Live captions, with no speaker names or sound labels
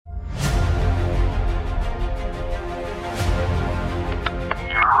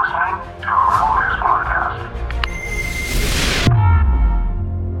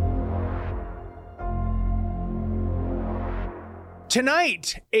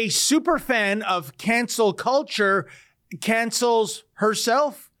Tonight, a super fan of cancel culture cancels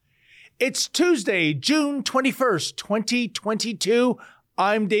herself. It's Tuesday, June 21st, 2022.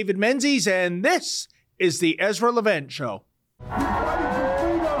 I'm David Menzies, and this is the Ezra Levant Show.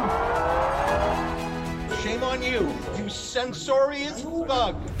 Shame on you, you censorious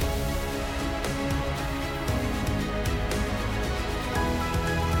thug.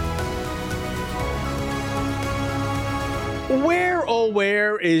 Where, oh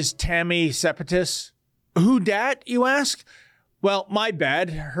where is Tammy Sepetis? Who dat, you ask? Well, my bad.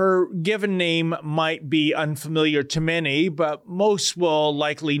 Her given name might be unfamiliar to many, but most will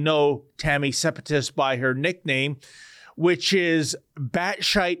likely know Tammy Sepetis by her nickname, which is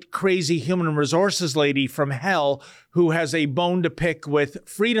batshite crazy human resources lady from hell who has a bone to pick with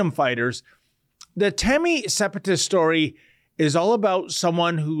freedom fighters. The Tammy Sepetis story is all about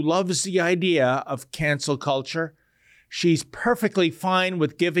someone who loves the idea of cancel culture. She's perfectly fine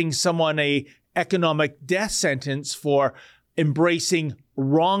with giving someone a economic death sentence for embracing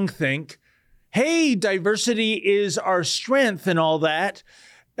wrongthink. Hey, diversity is our strength and all that.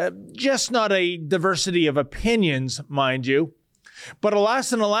 Just not a diversity of opinions, mind you. But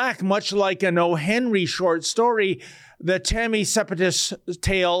alas and alack, much like an O. Henry short story, the Tammy Sepetis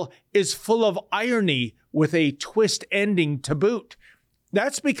tale is full of irony with a twist ending to boot.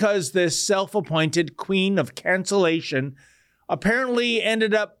 That's because this self-appointed queen of cancellation apparently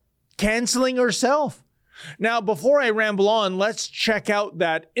ended up canceling herself. Now, before I ramble on, let's check out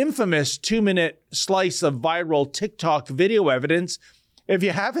that infamous 2-minute slice of viral TikTok video evidence. If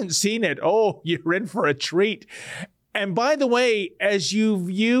you haven't seen it, oh, you're in for a treat. And by the way, as you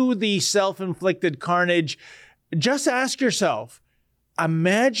view the self-inflicted carnage, just ask yourself,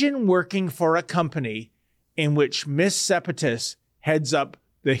 imagine working for a company in which Miss Sepetis heads up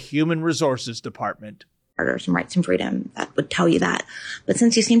the human resources department. Some rights and freedom that would tell you that. But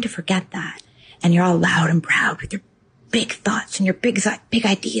since you seem to forget that, and you're all loud and proud with your big thoughts and your big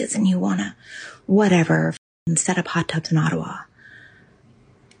ideas, and you want to, whatever, set up hot tubs in Ottawa.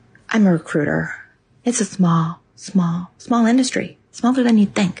 I'm a recruiter. It's a small industry. Smaller than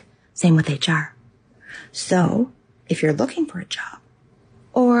you'd think. Same with HR. So, if you're looking for a job,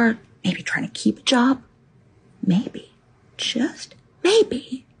 or maybe trying to keep a job, maybe, just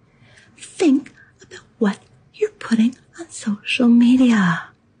maybe, think about what you're putting on social media.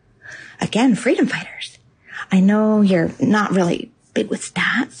 Again, freedom fighters. I know you're not really big with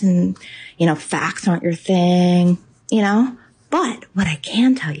stats and, facts aren't your thing, but what I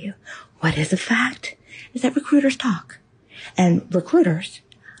can tell you, what is a fact, is that recruiters talk. And recruiters,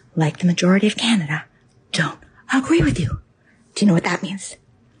 like the majority of Canada, don't agree with you. Do you know what that means?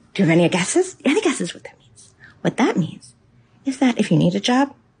 Do you have any guesses? Any guesses what that means? What that means is that if you need a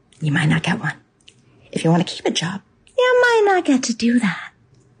job, you might not get one. If you want to keep a job, you might not get to do that.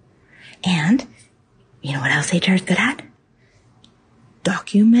 And you know what else HR is good at?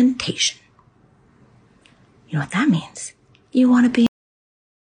 Documentation. You know what that means? You want to be...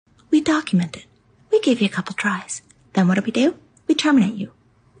 We document it. We give you a couple tries. Then what do? We terminate you.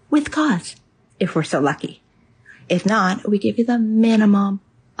 With cause. If we're so lucky. If not, we give you the minimum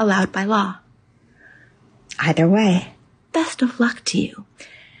allowed by law. Either way, best of luck to you.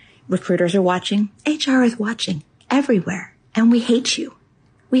 Recruiters are watching. HR is watching. Everywhere. And we hate you.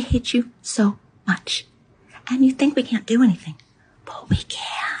 We hate you so much. And you think we can't do anything. But we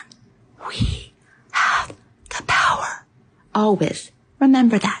can. We have the power. Always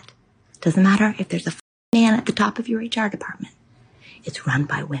remember that. Doesn't matter if there's a man at the top of your HR department. It's run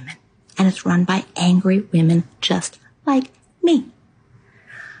by women. And it's run by angry women just like me.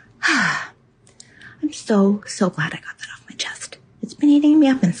 I'm so glad I got that off my chest. It's been eating me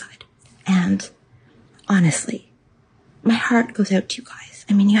up inside. And honestly, my heart goes out to you guys.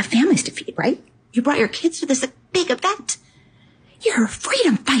 I mean, you have families to feed, right? You brought your kids to this big event. You're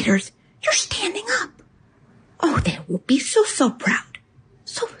freedom fighters. You're standing up. Oh, they will be so proud.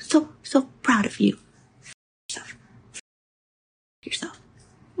 So proud of you. Yourself.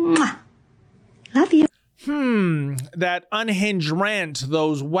 Mwah. Love you. That unhinged rant,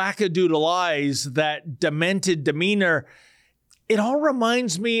 those wackadoodle eyes, that demented demeanor, it all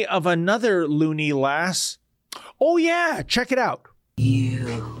reminds me of another loony lass. Oh yeah, check it out.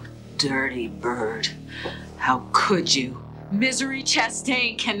 You dirty bird. How could you? Misery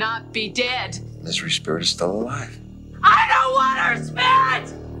Chastain cannot be dead. Misery Spirit is still alive. I don't want her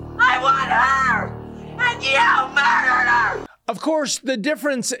spirit! I want her! And you murdered her! Of course, the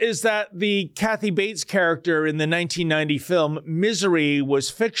difference is that the Kathy Bates character in the 1990 film Misery was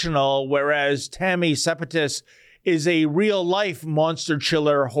fictional, whereas Tammy Sepetis is a real-life monster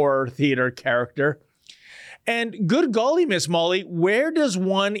chiller horror theater character. And good golly, Miss Molly, where does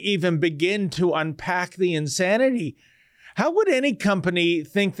one even begin to unpack the insanity? How would any company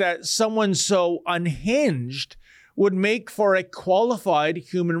think that someone so unhinged would make for a qualified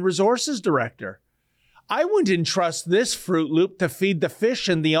human resources director? I wouldn't entrust this Fruit Loop to feed the fish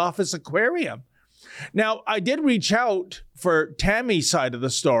in the office aquarium. Now, I did reach out for Tammy's side of the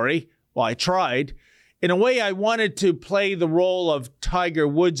story. Well, I tried. In a way, I wanted to play the role of Tiger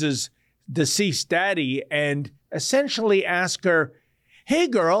Woods' deceased daddy and essentially ask her, hey,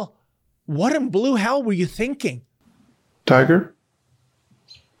 girl, what in blue hell were you thinking? Tiger,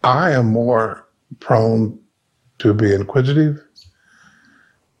 I am more prone to be inquisitive,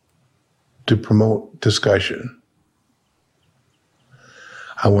 to promote discussion.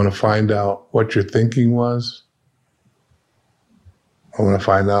 I want to find out what your thinking was. I want to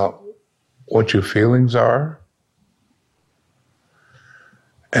find out what your feelings are.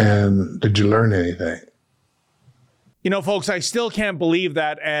 And did you learn anything? You know, folks, I still can't believe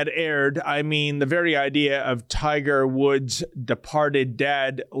that ad aired. I mean, the very idea of Tiger Woods' departed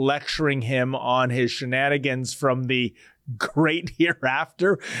dad lecturing him on his shenanigans from the great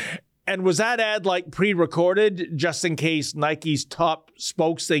hereafter. And was that ad like pre-recorded just in case Nike's top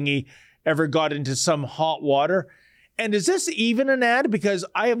spokes thingy ever got into some hot water? And is this even an ad? Because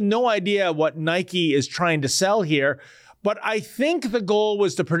I have no idea what Nike is trying to sell here. But I think the goal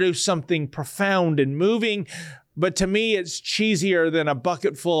was to produce something profound and moving. But to me, it's cheesier than a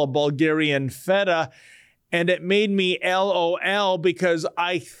bucket full of Bulgarian feta. And it made me LOL because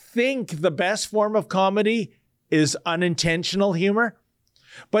I think the best form of comedy is unintentional humor.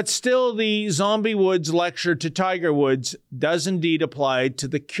 But still, the Zombie Woods lecture to Tiger Woods does indeed apply to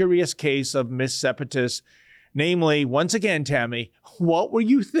the curious case of Miss Sepetis. Namely, once again, Tammy, what were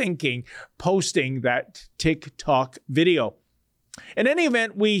you thinking posting that TikTok video? In any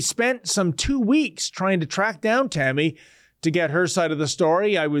event, we spent some 2 weeks trying to track down Tammy to get her side of the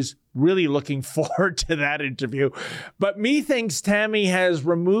story. I was really looking forward to that interview. But methinks Tammy has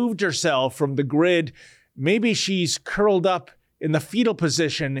removed herself from the grid. Maybe she's curled up in the fetal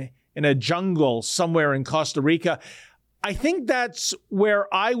position in a jungle somewhere in Costa Rica. I think that's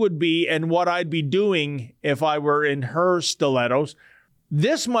where I would be and what I'd be doing if I were in her stilettos.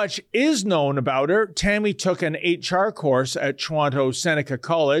 This much is known about her. Tammy took an HR course at Toronto Seneca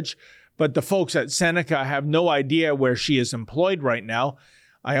College, but the folks at Seneca have no idea where she is employed right now.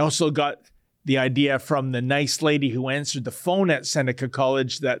 I also got the idea from the nice lady who answered the phone at Seneca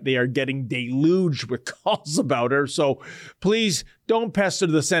College that they are getting deluged with calls about her. So please don't pester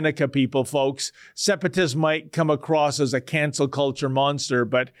the Seneca people, folks. Sepetis might come across as a cancel culture monster,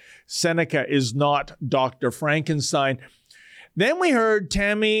 but Seneca is not Dr. Frankenstein. Then we heard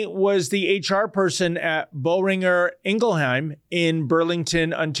Tammy was the HR person at Boehringer Ingelheim in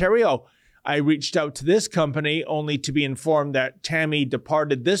Burlington, Ontario. I reached out to this company only to be informed that Tammy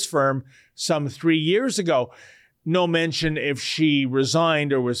departed this firm some 3 years ago. No mention if she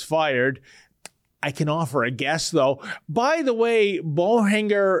resigned or was fired. I can offer a guess, though. By the way,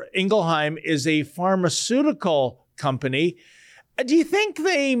 Boehringer Ingelheim is a pharmaceutical company. Do you think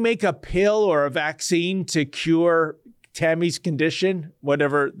they make a pill or a vaccine to cure Tammy's condition,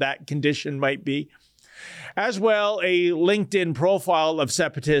 whatever that condition might be? As well, a LinkedIn profile of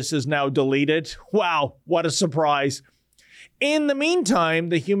Sepetis is now deleted. Wow, what a surprise. In the meantime,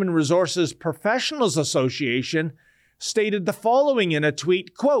 the Human Resources Professionals Association stated the following in a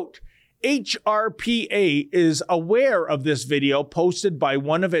tweet, quote, HRPA is aware of this video posted by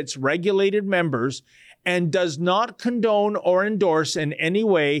one of its regulated members and does not condone or endorse in any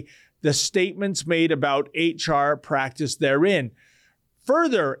way the statements made about HR practice therein.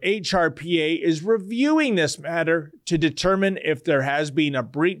 Further, HRPA is reviewing this matter to determine if there has been a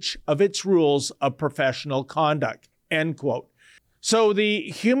breach of its rules of professional conduct, end quote. So the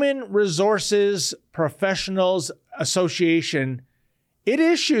Human Resources Professionals Association, it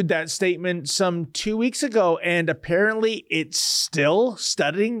issued that statement some 2 weeks ago, and apparently it's still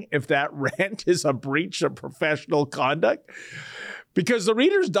studying if that rant is a breach of professional conduct. Because the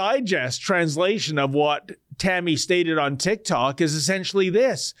Reader's Digest translation of what Tammy stated on TikTok is essentially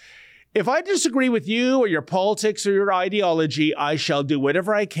this. If I disagree with you or your politics or your ideology, I shall do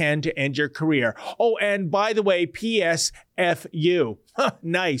whatever I can to end your career. Oh, and by the way, P.S. F you.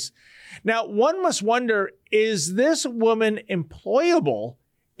 Nice. Now, one must wonder, is this woman employable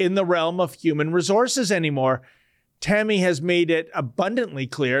in the realm of human resources anymore? Tammy has made it abundantly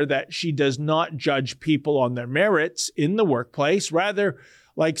clear that she does not judge people on their merits in the workplace. Rather,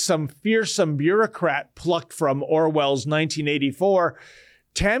 like some fearsome bureaucrat plucked from Orwell's 1984,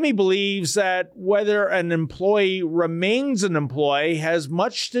 Tammy believes that whether an employee remains an employee has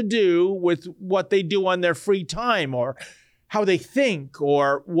much to do with what they do on their free time or how they think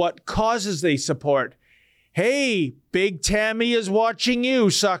or what causes they support. Hey, Big Tammy is watching you,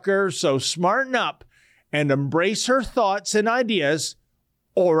 sucker, so smarten up and embrace her thoughts and ideas,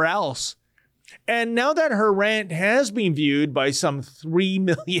 or else. And now that her rant has been viewed by some 3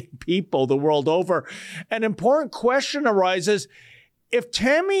 million people the world over, an important question arises. If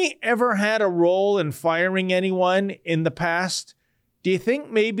Tammy ever had a role in firing anyone in the past, do you think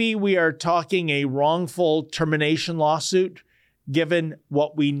maybe we are talking a wrongful termination lawsuit, given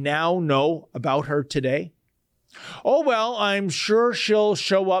what we now know about her today? Oh, well, I'm sure she'll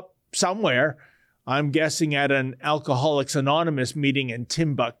show up somewhere. I'm guessing at an Alcoholics Anonymous meeting in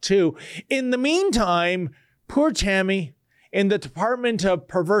Timbuktu. In the meantime, poor Tammy, in the Department of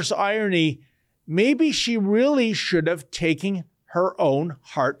Perverse Irony, maybe she really should have taken her own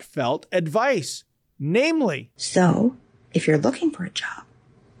heartfelt advice, namely. So, if you're looking for a job,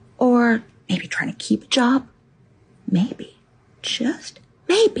 or maybe trying to keep a job, maybe, just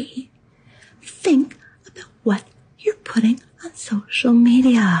maybe, think about what you're putting on social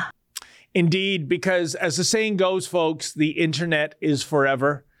media. Indeed, because as the saying goes, folks, the internet is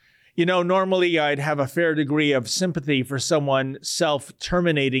forever. You know, normally I'd have a fair degree of sympathy for someone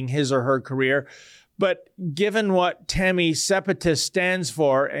self-terminating his or her career. But given what Tammy Sepetis stands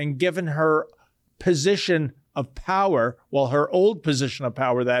for and given her position of power, well, her old position of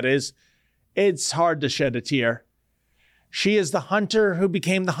power, that is, it's hard to shed a tear. She is the hunter who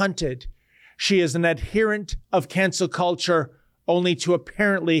became the hunted. She is an adherent of cancel culture, only to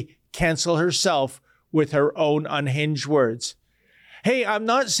apparently cancel herself with her own unhinged words. Hey, I'm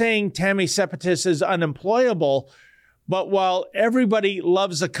not saying Tammy Sepetis is unemployable, but while everybody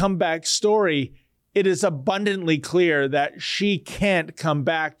loves a comeback story, it is abundantly clear that she can't come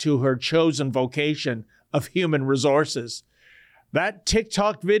back to her chosen vocation of human resources. That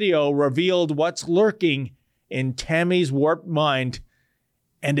TikTok video revealed what's lurking in Tammy's warped mind,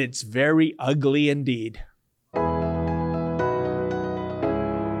 and it's very ugly indeed.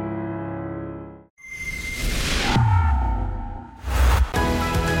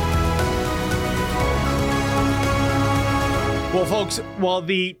 Well, folks, while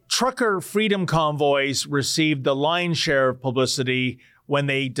the trucker freedom convoys received the lion's share of publicity when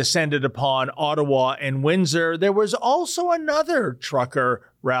they descended upon Ottawa and Windsor, there was also another trucker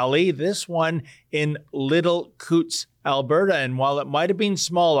rally, this one in Little Coots, Alberta. And while it might have been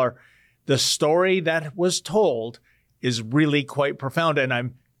smaller, the story that was told is really quite profound. And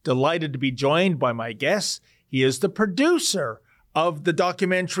I'm delighted to be joined by my guest. He is the producer of the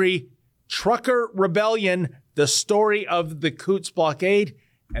documentary Trucker Rebellion, the story of the Coots blockade,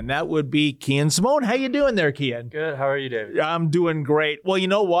 and that would be Kian Simone. How you doing there, Kian? Good. How are you, David? I'm doing great. Well, you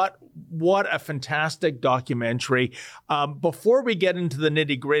know what? What a fantastic documentary. Before we get into the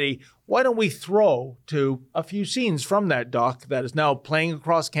nitty-gritty, why don't we throw to a few scenes from that doc that is now playing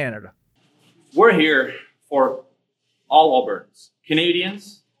across Canada? We're here for all Albertans,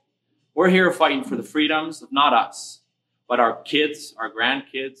 Canadians. We're here fighting for the freedoms of not us, but our kids, our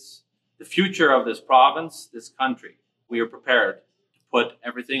grandkids, the future of this province, this country. We are prepared to put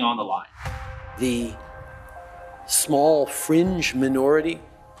everything on the line. The small fringe minority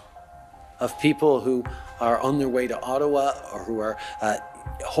of people who are on their way to Ottawa or who are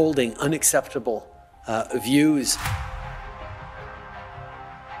holding unacceptable views.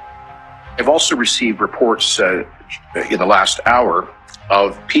 I've also received reports in the last hour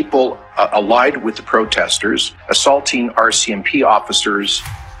of people allied with the protesters assaulting RCMP officers.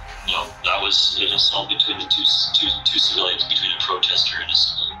 No, that was an assault between the two civilians, between a protester and a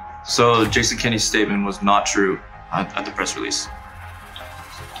civilian. So Jason Kenney's statement was not true at the press release.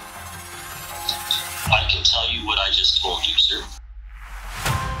 I can tell you what I just told you, sir.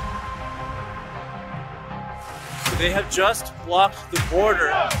 They have just blocked the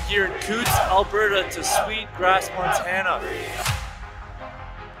border here in Coots, Alberta to Sweetgrass, Montana.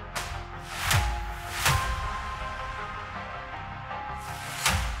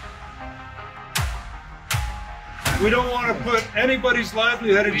 We don't want to put anybody's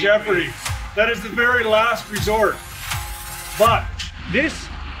livelihood in jeopardy. That is the very last resort. But this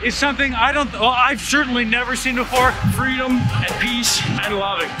is something I've certainly never seen before. Freedom and peace and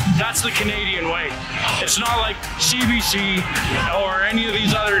loving. That's the Canadian way. It's not like CBC or any of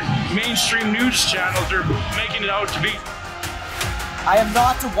these other mainstream news channels are making it out to be. I am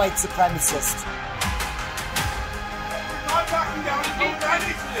not a white supremacist. We're not backing down until the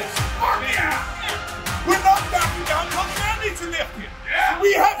mandates are lifted. Yeah. We're not backing down until the mandates are lifted.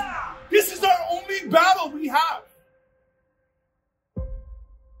 Yeah. This is our only battle we have.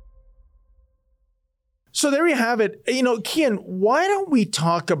 So there you have it. You know, Cian, why don't we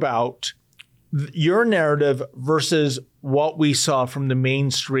talk about your narrative versus what we saw from the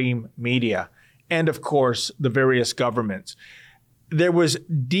mainstream media and, of course, the various governments? There was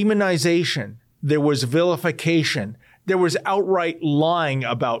demonization. There was vilification. There was outright lying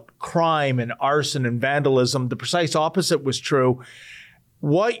about crime and arson and vandalism. The precise opposite was true.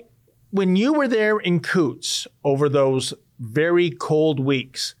 When you were there in Coutts over those very cold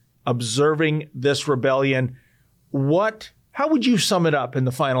weeks observing this rebellion, how would you sum it up in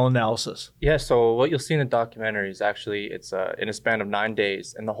the final analysis? Yeah, so what you'll see in the documentary is actually it's in a span of 9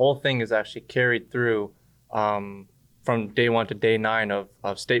 days, and the whole thing is actually carried through from day 1 to day 9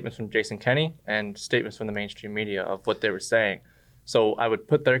 of statements from Jason Kenney and statements from the mainstream media of what they were saying. So I would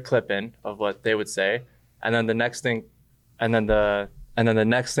put their clip in of what they would say, and then the next thing, the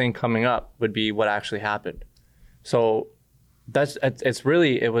next thing coming up would be what actually happened. So they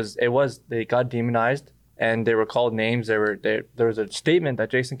got demonized. And they were called names. There was a statement that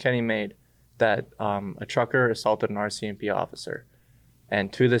Jason Kenney made that a trucker assaulted an RCMP officer.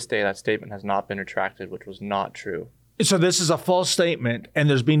 And to this day, that statement has not been retracted, which was not true. So this is a false statement, and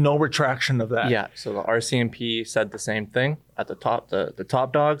there's been no retraction of that. Yeah, so the RCMP said the same thing at the top, the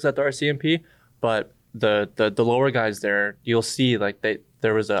top dogs at the RCMP, but the lower guys there, you'll see like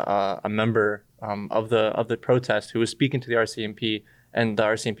there was a member of the protest who was speaking to the RCMP. And the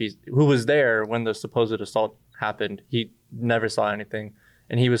RCMP, who was there when the supposed assault happened, he never saw anything.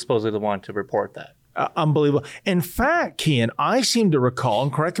 And he was supposedly the one to report that. Unbelievable. In fact, Cian, I seem to recall,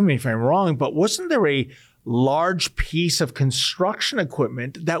 and correct me if I'm wrong, but wasn't there a large piece of construction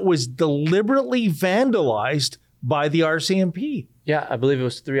equipment that was deliberately vandalized by the RCMP? Yeah, I believe it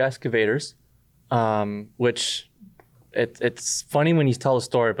was 3 excavators, which it's funny when you tell the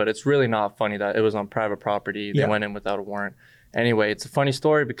story, but it's really not funny that it was on private property. They went in without a warrant. Anyway, it's a funny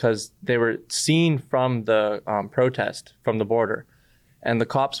story because they were seen from the protest from the border, and the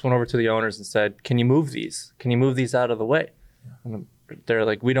cops went over to the owners and said, "Can you move these? Can you move these out of the way?" And they're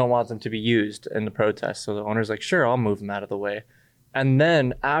like, "We don't want them to be used in the protest." So the owner's like, "Sure, I'll move them out of the way." And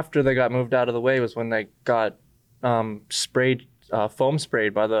then after they got moved out of the way was when they got foam sprayed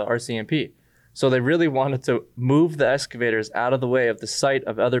by the RCMP. So they really wanted to move the excavators out of the way of the sight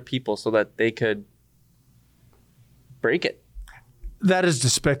of other people so that they could break it. That is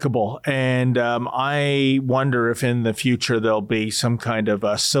despicable. And I wonder if in the future there'll be some kind of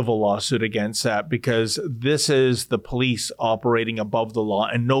a civil lawsuit against that, because this is the police operating above the law,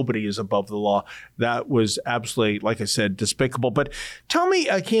 and nobody is above the law. That was absolutely, like I said, despicable. But tell me,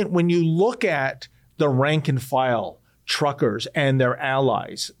 Cian, when you look at the rank and file truckers and their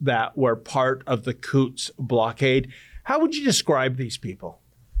allies that were part of the Coutts blockade, how would you describe these people?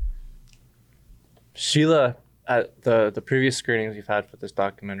 Sheila, at the previous screenings we've had for this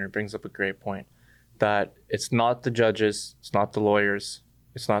documentary, brings up a great point, that it's not the judges, it's not the lawyers,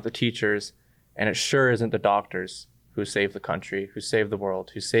 it's not the teachers, and it sure isn't the doctors who save the country, who save the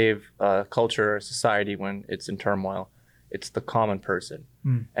world, who save culture or society when it's in turmoil. It's the common person.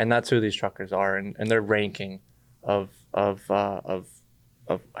 And that's who these truckers are, and their ranking of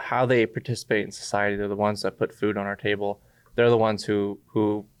how they participate in society. They're the ones that put food on our table. They're the ones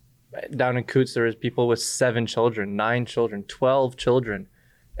who down in Coutts, there was people with 7 children, 9 children, 12 children,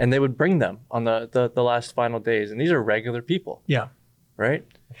 and they would bring them on the last final days. And these are regular people. Yeah. Right?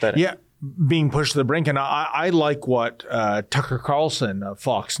 Being pushed to the brink. And I like what Tucker Carlson of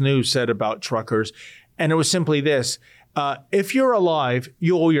Fox News said about truckers. And it was simply this. If you're alive,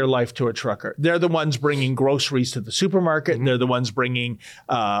 you owe your life to a trucker. They're the ones bringing groceries to the supermarket. They're the ones bringing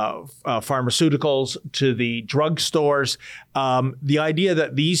pharmaceuticals to the drugstores. The idea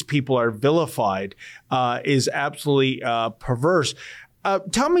that these people are vilified is absolutely perverse.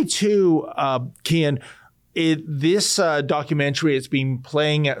 Tell me too, Cian, this documentary, it's been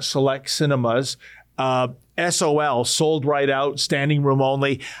playing at select cinemas. SOL, sold right out, standing room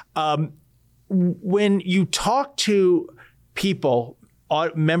only. When you talk to people,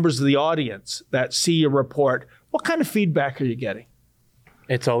 members of the audience that see your report, what kind of feedback are you getting?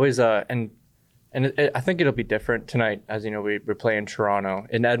 It's always I think it'll be different tonight. As you know, we're playing Toronto.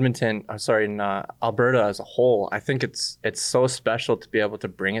 In Edmonton, in Alberta as a whole, I think it's so special to be able to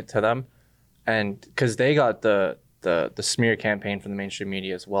bring it to them, and because they got the smear campaign from the mainstream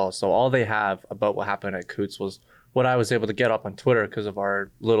media as well. So all they have about what happened at Coutts was what I was able to get up on Twitter because of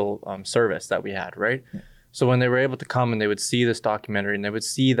our little service that we had, right? Yeah. So when they were able to come and they would see this documentary and they would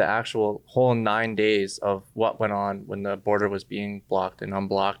see the actual whole 9 days of what went on when the border was being blocked and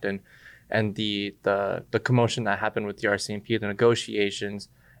unblocked, and the commotion that happened with the RCMP, the negotiations,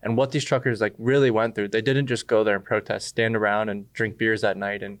 and what these truckers like really went through. They didn't just go there and protest, stand around and drink beers at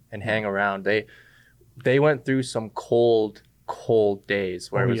night and hang around. they went through some cold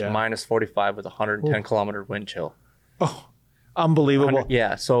days where it was minus 45 with 110 kilometer wind chill. Oh, unbelievable.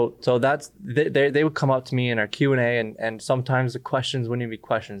 Yeah. So that's, they would come up to me in our Q&A and sometimes the questions wouldn't even be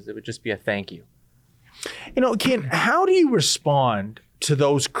questions. It would just be a thank you. You know, Ken, how do you respond to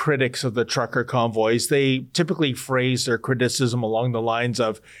those critics of the trucker convoys? They typically phrase their criticism along the lines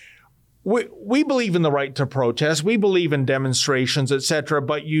of, we believe in the right to protest, we believe in demonstrations, etc.,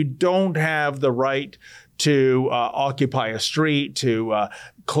 but you don't have the right to occupy a street, to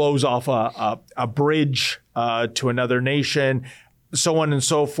close off a bridge to another nation, so on and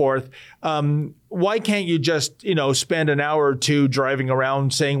so forth. Why can't you just, spend an hour or two driving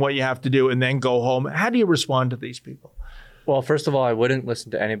around saying what you have to do and then go home? How do you respond to these people? Well, first of all, I wouldn't listen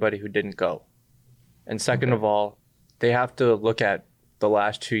to anybody who didn't go. And second of all, they have to look at the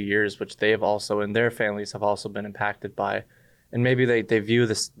last 2 years, which they have also, and their families have also been impacted by. And maybe they view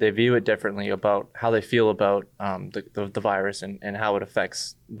it differently about how they feel about the virus and how it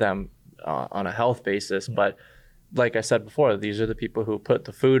affects them on a health basis. But like I said before, these are the people who put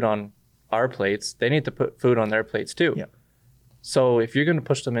the food on our plates. They need to put food on their plates too. Yeah. So if you're going to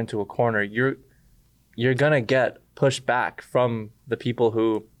push them into a corner, you're going to get pushed back from the people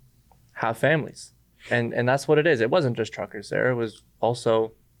who have families. And that's what it is. It wasn't just truckers there. It was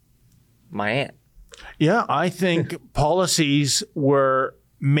also my aunt. Yeah, I think policies were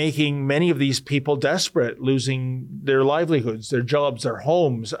making many of these people desperate, losing their livelihoods, their jobs, their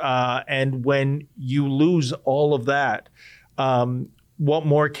homes. And when you lose all of that, what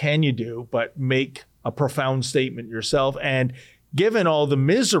more can you do but make a profound statement yourself? And given all the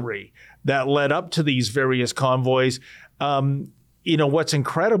misery that led up to these various convoys, what's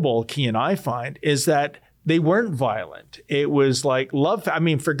incredible, Key and I find, is that they weren't violent. It was like love. I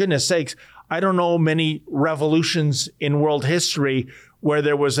mean, for goodness sakes, I don't know many revolutions in world history where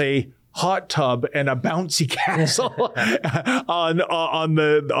there was a hot tub and a bouncy castle on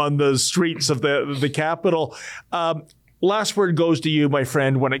the streets of the capital. Last word goes to you, my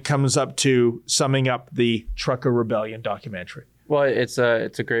friend, when it comes up to summing up the Trucker Rebellion documentary. Well, it's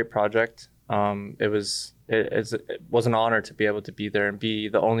a great project. It was an honor to be able to be there and be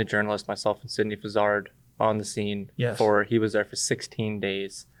the only journalist, myself and Sidney Fazard, on the scene. Yes. He was there for 16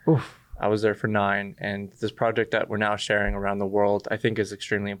 days. Oof. I was there for 9. And this project that we're now sharing around the world, I think, is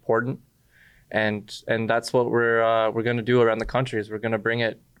extremely important. And that's what we're going to do around the country. Is we're going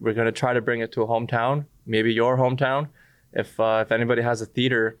to try to bring it to a hometown, maybe your hometown. If anybody has a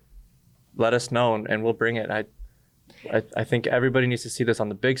theater, let us know and we'll bring it. I think everybody needs to see this on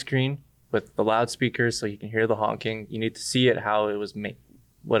the big screen with the loudspeakers so you can hear the honking. You need to see it how it was made,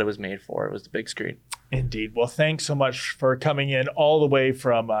 what it was made for. It was the big screen. Indeed. Well, thanks so much for coming in all the way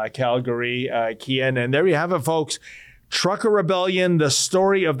from Calgary, Kian. And there you have it, folks. Trucker Rebellion, the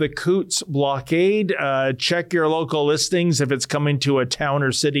story of the Coutts blockade. Check your local listings if it's coming to a town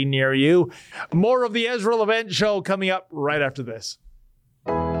or city near you. More of the Ezra Levant Show coming up right after this.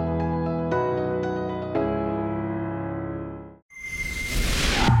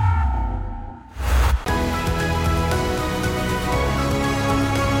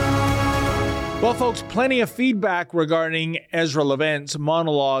 Well, folks, plenty of feedback regarding Ezra Levant's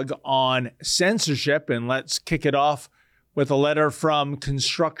monologue on censorship, and let's kick it off with a letter from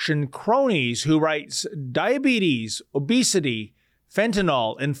Construction Cronies, who writes, diabetes, obesity,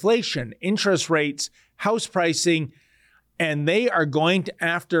 fentanyl, inflation, interest rates, house pricing, and they are going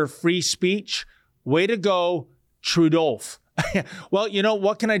after free speech. Way to go, Trudeau. Well,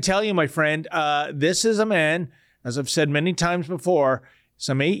 what can I tell you, my friend? This is a man, as I've said many times before,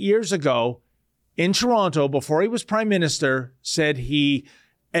 some 8 years ago, in Toronto, before he was prime minister, said he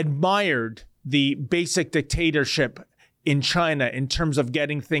admired the basic dictatorship in China in terms of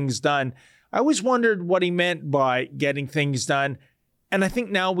getting things done. I always wondered what he meant by getting things done. And I think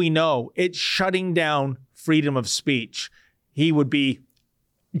now we know it's shutting down freedom of speech. He would be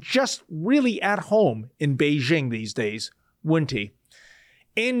just really at home in Beijing these days, wouldn't he?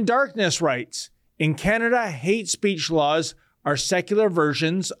 In Darkness writes, in Canada, hate speech laws are secular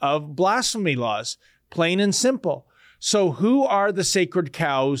versions of blasphemy laws, plain and simple. So who are the sacred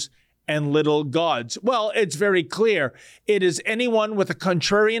cows and little gods? Well, it's very clear. It is anyone with a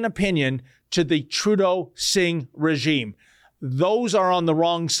contrarian opinion to the Trudeau-Singh regime. Those are on the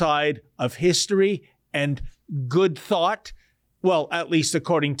wrong side of history and good thought. Well, at least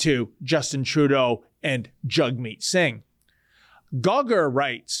according to Justin Trudeau and Jagmeet Singh. Gogger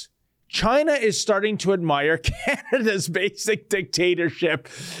writes, China is starting to admire Canada's basic dictatorship.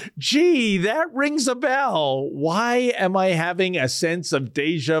 Gee, that rings a bell. Why am I having a sense of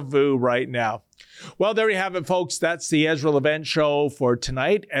deja vu right now? Well, there you have it, folks. That's the Ezra Levant Show for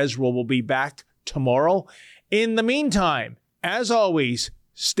tonight. Ezra will be back tomorrow. In the meantime, as always,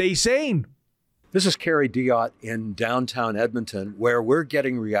 stay sane. This is Kerry Diot in downtown Edmonton, where we're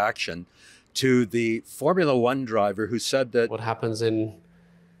getting reaction to the Formula One driver who said that what happens in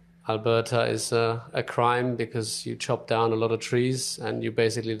Alberta is a crime because you chop down a lot of trees and you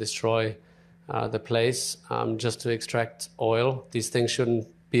basically destroy the place just to extract oil. These things shouldn't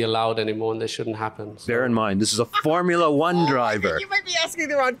be allowed anymore and they shouldn't happen. So. Bear in mind, this is a Formula One driver. You might be asking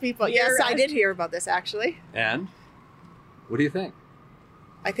the wrong people. Yes, I did hear about this actually. And what do you think?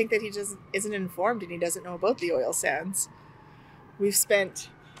 I think that he just isn't informed and he doesn't know about the oil sands. We've spent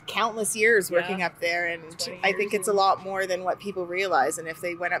countless years working up there, and I think it's a lot more than what people realize. And if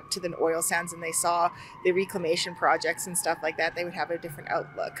they went up to the oil sands and they saw the reclamation projects and stuff like that, they would have a different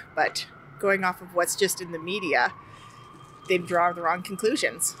outlook. But going off of what's just in the media, they'd draw the wrong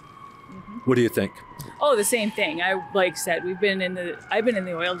conclusions. What do you think? Oh, the same thing. Like I said, I've been in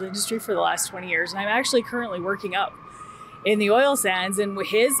the oil industry for the last 20 years, and I'm actually currently working up in the oil sands, and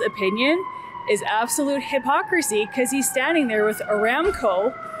his opinion is absolute hypocrisy because he's standing there with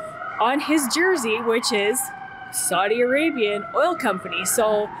Aramco on his jersey, which is Saudi Arabian oil company.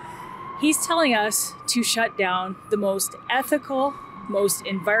 So he's telling us to shut down the most ethical, most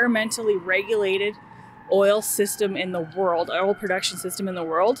environmentally regulated oil system in the world, oil production system in the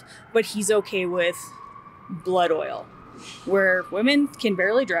world, but he's okay with blood oil, where women can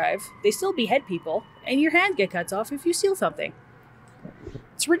barely drive, they still behead people, and your hand get cut off if you steal something.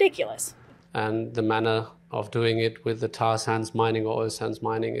 It's ridiculous. And the manner of doing it with the tar sands mining or oil sands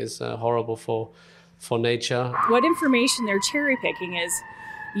mining is horrible for nature. What information they're cherry picking is,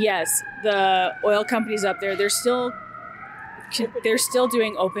 yes, the oil companies up there, they're still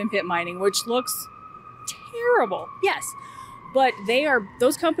doing open pit mining, which looks terrible. Yes, but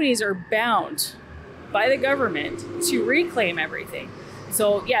those companies are bound by the government to reclaim everything.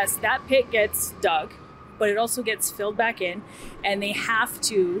 So yes, that pit gets dug, but it also gets filled back in, and they have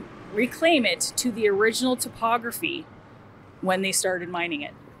to reclaim it to the original topography when they started mining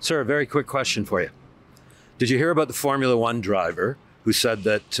it. Sir, a very quick question for you. Did you hear about the Formula One driver who said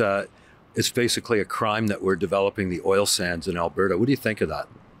that it's basically a crime that we're developing the oil sands in Alberta? What do you think of that?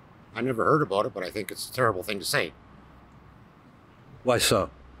 I never heard about it, but I think it's a terrible thing to say. Why so?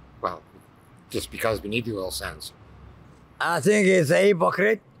 Well, just because we need the oil sands. I think he's a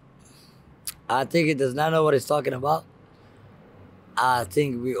hypocrite. I think he does not know what he's talking about. I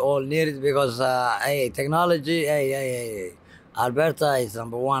think we all need it because, technology, Alberta is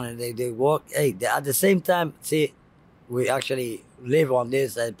number one and they work. At the same time, see, we actually live on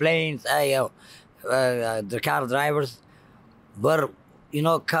these planes, the car drivers. But,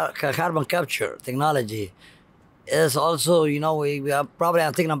 carbon capture technology is also, we are probably,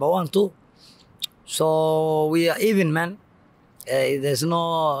 I think, number one too. So we are even, man. There's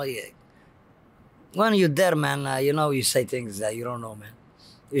no... When you're there, man, you say things that you don't know, man.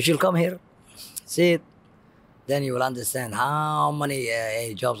 You should come here, see it, then you will understand how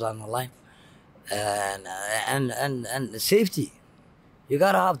many jobs are on the line. And safety. You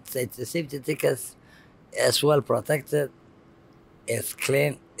gotta have the safety tickets. It's well protected. It's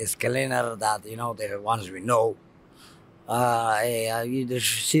clean. It's cleaner than, the ones we know. You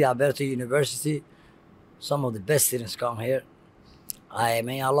see Alberta University. Some of the best students come here. I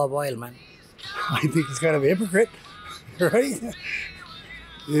love oil, man. I think he's kind of a hypocrite, right?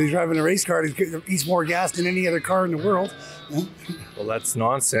 He's driving a race car. He eats more gas than any other car in the world. Well, that's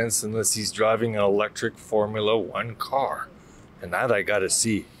nonsense unless he's driving an electric Formula One car. And that I got to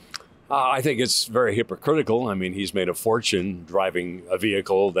see. I think it's very hypocritical. I mean, he's made a fortune driving a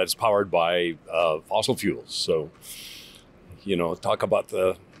vehicle that's powered by fossil fuels. So, talk about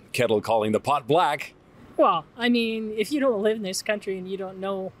the kettle calling the pot black. Well, I mean, if you don't live in this country and you don't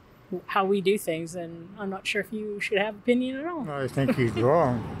know how we do things, then I'm not sure if you should have opinion at all. I think he's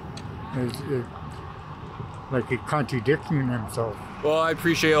wrong. Like he's contradicting himself. Well, I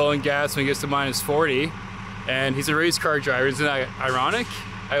appreciate oil and gas when it gets to minus 40, and he's a race car driver. Isn't that ironic?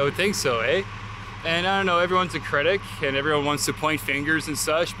 I would think so, eh? And I don't know, everyone's a critic and everyone wants to point fingers and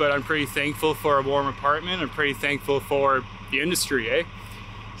such, but I'm pretty thankful for a warm apartment. I'm pretty thankful for the industry, eh?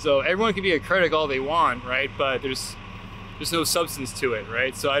 So everyone can be a critic all they want, right? But there's no substance to it,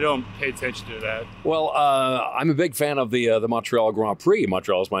 right? So I don't pay attention to that. Well, I'm a big fan of the Montreal Grand Prix.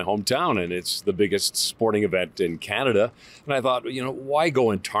 Montreal is my hometown, and it's the biggest sporting event in Canada. And I thought, why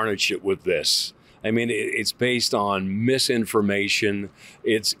go and tarnish it with this? I mean, it's based on misinformation.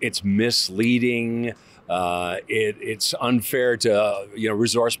 It's misleading. It's unfair to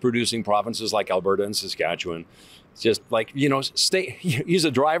resource-producing provinces like Alberta and Saskatchewan. It's just like stay. He's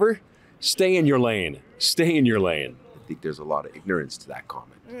a driver. Stay in your lane. Stay in your lane. I think there's a lot of ignorance to that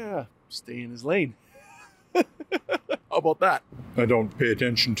comment. Yeah, stay in his lane. How about that? I don't pay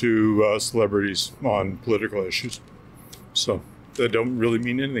attention to celebrities on political issues, so that don't really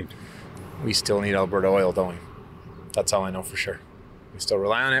mean anything to me. We still need Alberta oil, don't we? That's all I know for sure. We still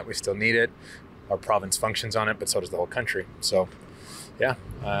rely on it. We still need it. Our province functions on it, but so does the whole country. So, yeah,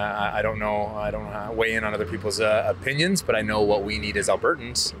 I don't know. I don't weigh in on other people's opinions, but I know what we need as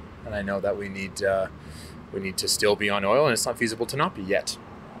Albertans, and I know that we need to still be on oil, and it's not feasible to not be yet.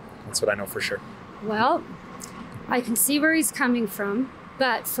 That's what I know for sure. Well, I can see where he's coming from,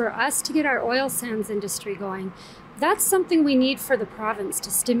 but for us to get our oil sands industry going, that's something we need for the province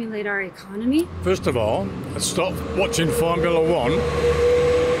to stimulate our economy. First of all, stop watching Formula One.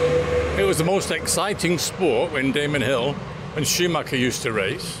 It was the most exciting sport when Damon Hill and Schumacher used to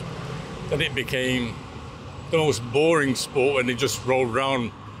race. Then it became the most boring sport when they just rolled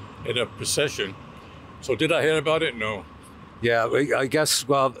around in a procession. So did I hear about it? No. Yeah, I guess,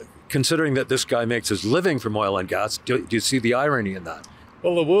 well, considering that this guy makes his living from oil and gas, do you see the irony in that?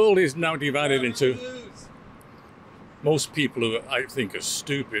 Well, the world is now divided into most people who I think are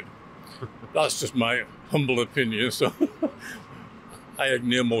stupid. That's just my humble opinion, so I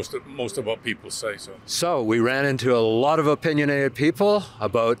ignore most of what people say. So we ran into a lot of opinionated people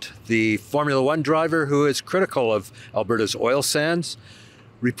about the Formula One driver who is critical of Alberta's oil sands.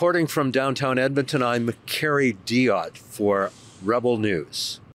 Reporting from downtown Edmonton, I'm Kerry Diot for Rebel News.